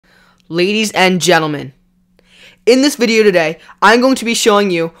Ladies and gentlemen, in this video today, I'm going to be showing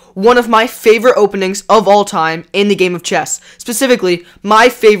you one of my favorite openings of all time in the game of chess. Specifically, my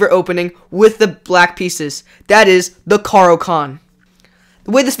favorite opening with the black pieces. That is the Caro-Kann.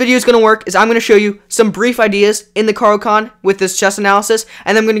 The way this video is going to work is I'm going to show you some brief ideas in the Caro-Kann with this chess analysis,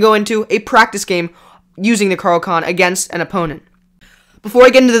 and then I'm going to go into a practice game using the Caro-Kann against an opponent. Before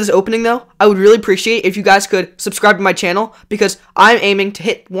I get into this opening though, I would really appreciate if you guys could subscribe to my channel because I'm aiming to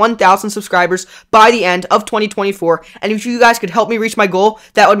hit 1,000 subscribers by the end of 2024, and if you guys could help me reach my goal,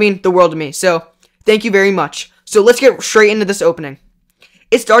 that would mean the world to me. So, thank you very much. So let's get straight into this opening.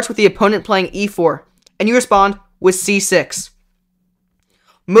 It starts with the opponent playing e4, and you respond with c6.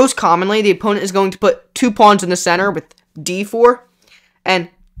 Most commonly, the opponent is going to put 2 pawns in the center with d4, and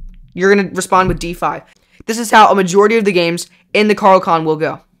you're going to respond with d5. This is how a majority of the games in the Caro-Kann will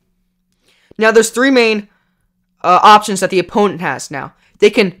go. Now, there's 3 main options that the opponent has now. They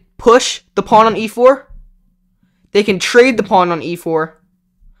can push the pawn on e4, they can trade the pawn on e4,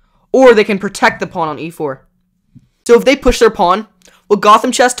 or they can protect the pawn on e4. So if they push their pawn, what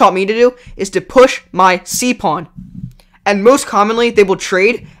Gotham Chess taught me to do is to push my c-pawn. And most commonly, they will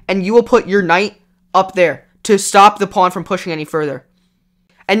trade, and you will put your knight up there to stop the pawn from pushing any further.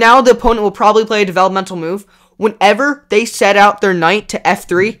 And now the opponent will probably play a developmental move. Whenever they set out their knight to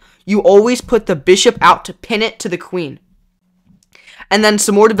f3, you always put the bishop out to pin it to the queen. And then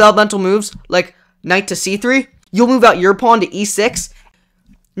some more developmental moves, like knight to c3, you'll move out your pawn to e6.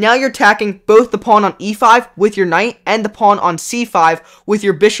 Now you're attacking both the pawn on e5 with your knight and the pawn on c5 with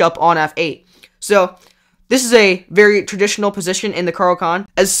your bishop on f8. So this is a very traditional position in the Caro-Kann.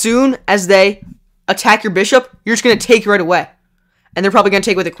 As soon as they attack your bishop, you're just going to take right away. And they're probably going to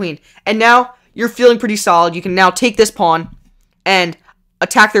take with the queen. And now you're feeling pretty solid. You can now take this pawn and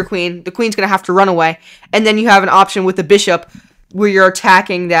attack their queen. The queen's going to have to run away. And then you have an option with the bishop where you're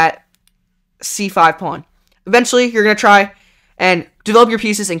attacking that c5 pawn. Eventually, you're going to try and develop your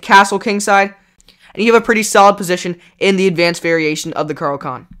pieces in castle kingside. And you have a pretty solid position in the advanced variation of the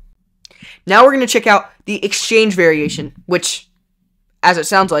Caro-Kann. Now we're going to check out the exchange variation, which, as it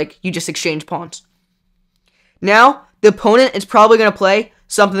sounds like, you just exchange pawns. Now, the opponent is probably going to play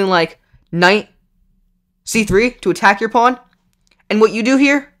something like knight c3 to attack your pawn. And what you do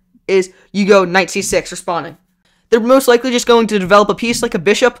here is you go knight c6, responding. They're most likely just going to develop a piece like a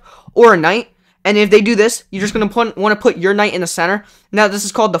bishop or a knight. And if they do this, you're just going to want to put your knight in the center. Now, this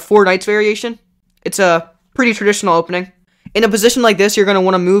is called the 4 knights variation. It's a pretty traditional opening. In a position like this, you're going to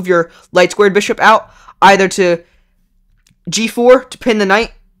want to move your light squared bishop out, either to g4 to pin the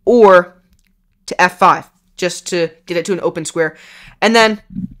knight, or to f5. Just to get it to an open square. And then,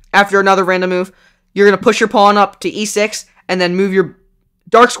 after another random move, you're going to push your pawn up to e6, and then move your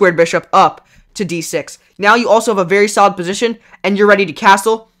dark squared bishop up to d6. Now you also have a very solid position, and you're ready to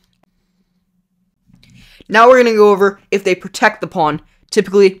castle. Now we're going to go over if they protect the pawn,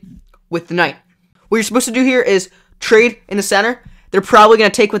 typically with the knight. What you're supposed to do here is trade in the center. They're probably going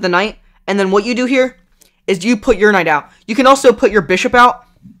to take with the knight, and then what you do here is you put your knight out. You can also put your bishop out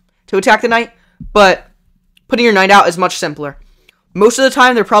to attack the knight, but putting your knight out is much simpler. Most of the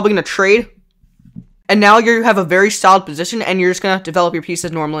time, they're probably going to trade. And now you have a very solid position, and you're just going to develop your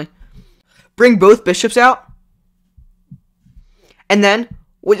pieces normally. Bring both bishops out. And then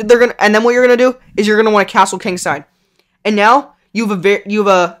what you're going to do is you're going to want to castle kingside. And now you have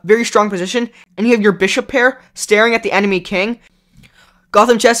a very strong position, and you have your bishop pair staring at the enemy king.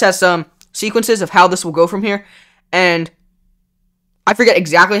 Gotham Chess has some sequences of how this will go from here. And I forget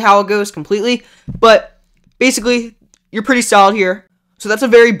exactly how it goes completely, but basically, you're pretty solid here. So that's a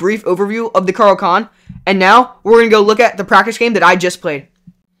very brief overview of the Caro-Kann. And now, we're going to go look at the practice game that I just played.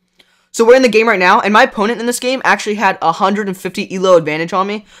 So we're in the game right now, and my opponent in this game actually had 150 elo advantage on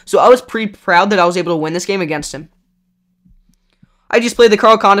me. So I was pretty proud that I was able to win this game against him. I just played the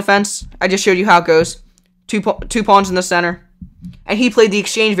Caro-Kann defense. I just showed you how it goes. Two pawns in the center. And he played the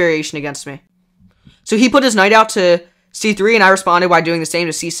exchange variation against me. So he put his knight out to c3, and I responded by doing the same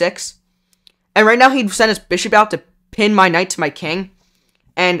to c6. And right now, he sent his bishop out to pin my knight to my king.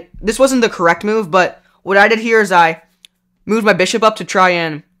 And this wasn't the correct move, but what I did here is I moved my bishop up to try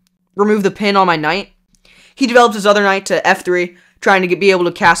and remove the pin on my knight. He developed his other knight to f3, trying to be able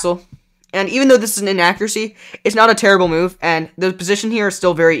to castle. And even though this is an inaccuracy, it's not a terrible move, and the position here is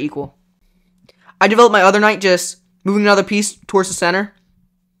still very equal. I developed my other knight, just moving another piece towards the center.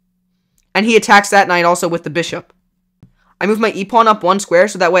 And he attacks that knight also with the bishop. I move my e-pawn up 1 square,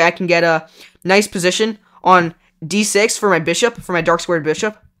 so that way I can get a nice position on d6 for my bishop, for my dark squared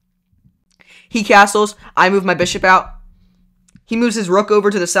bishop. He castles, I move my bishop out. He moves his rook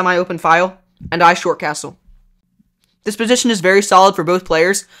over to the semi-open file, and I short castle. This position is very solid for both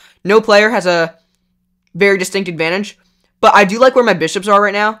players. No player has a very distinct advantage, but I do like where my bishops are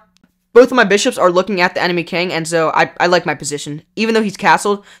right now. Both of my bishops are looking at the enemy king, and so I like my position. Even though he's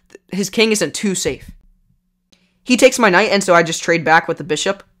castled, his king isn't too safe. He takes my knight, and so I just trade back with the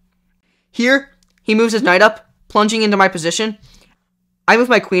bishop. Here, he moves his knight up, plunging into my position. I move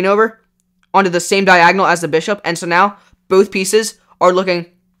my queen over onto the same diagonal as the bishop, and so now both pieces are looking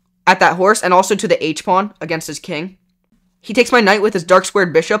at that horse and also to the h-pawn against his king. He takes my knight with his dark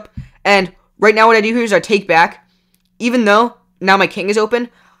squared bishop, and right now what I do here is I take back. Even though now my king is open,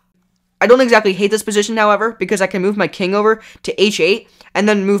 I don't exactly hate this position, however, because I can move my king over to h8 and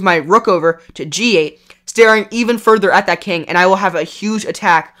then move my rook over to g8, staring even further at that king, and I will have a huge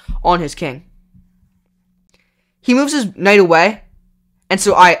attack on his king. He moves his knight away, and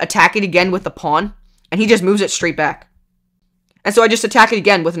so I attack it again with the pawn, and he just moves it straight back. And so I just attack it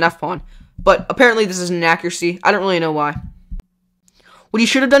again with an f-pawn, but apparently this is an inaccuracy. I don't really know why. What he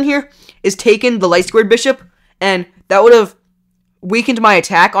should have done here is taken the light squared bishop, and that would have weakened my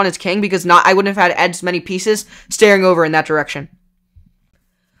attack on his king because I wouldn't have had as many pieces staring over in that direction.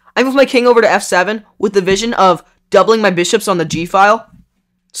 I move my king over to f7 with the vision of doubling my bishops on the g-file.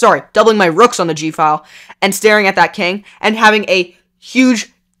 Sorry, doubling my rooks on the g-file and staring at that king and having a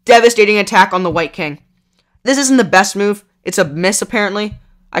huge, devastating attack on the white king. This isn't the best move. It's a miss, apparently.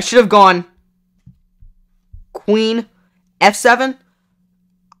 I should have gone queen f7.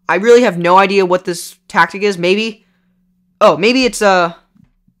 I really have no idea what this tactic is. Maybe it's then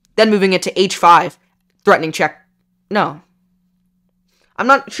moving it to h5, threatening check. No. I'm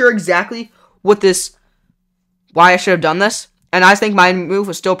not sure exactly why I should have done this, and I think my move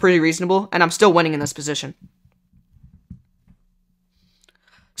was still pretty reasonable, and I'm still winning in this position.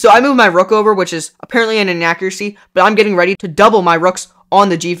 So I move my rook over, which is apparently an inaccuracy, but I'm getting ready to double my rooks on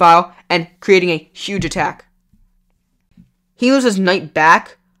the g-file and creating a huge attack. He moves his knight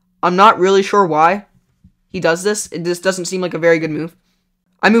back. I'm not really sure why he does this. This doesn't seem like a very good move.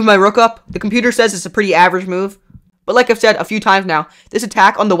 I move my rook up. The computer says it's a pretty average move, but like I've said a few times now, this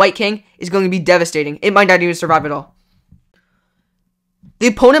attack on the white king is going to be devastating. It might not even survive at all. The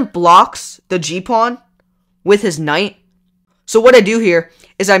opponent blocks the g-pawn with his knight. So what I do here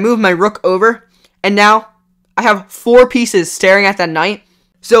is I move my rook over, and now I have 4 pieces staring at that knight.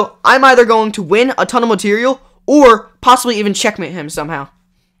 So I'm either going to win a ton of material or possibly even checkmate him somehow.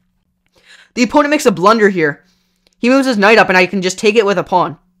 The opponent makes a blunder here. He moves his knight up, and I can just take it with a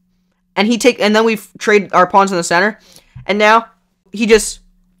pawn. And then we trade our pawns in the center. And now he just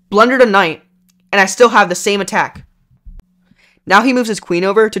blundered a knight, and I still have the same attack. Now he moves his queen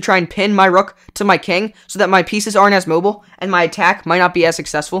over to try and pin my rook to my king so that my pieces aren't as mobile and my attack might not be as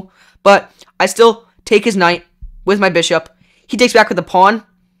successful. But I still take his knight with my bishop. He takes back with the pawn,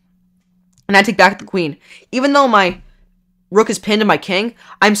 and I take back with the queen. Even though my rook is pinned to my king,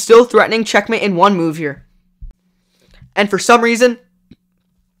 I'm still threatening checkmate in one move here. And for some reason,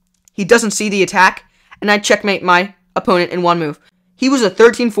 he doesn't see the attack, and I checkmate my opponent in one move. He was a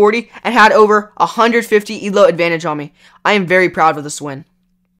 1340 and had over 150 elo advantage on me. I am very proud of this win.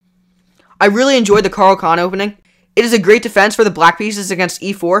 I really enjoyed the Caro-Kann opening. It is a great defense for the black pieces against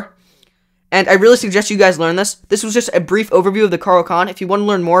e4, and I really suggest you guys learn this. This was just a brief overview of the Caro-Kann. If you want to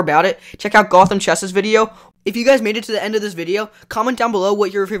learn more about it, check out Gotham Chess's video. If you guys made it to the end of this video, comment down below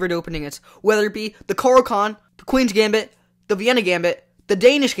what your favorite opening is, whether it be the Caro-Kann, the Queen's Gambit, the Vienna Gambit, the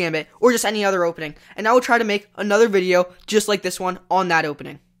Danish Gambit, or just any other opening, and I will try to make another video just like this one on that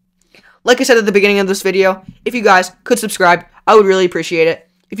opening. Like I said at the beginning of this video, if you guys could subscribe, I would really appreciate it.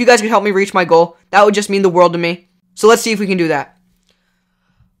 If you guys could help me reach my goal, that would just mean the world to me. So let's see if we can do that.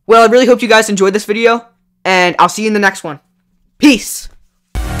 Well, I really hope you guys enjoyed this video, and I'll see you in the next one. Peace!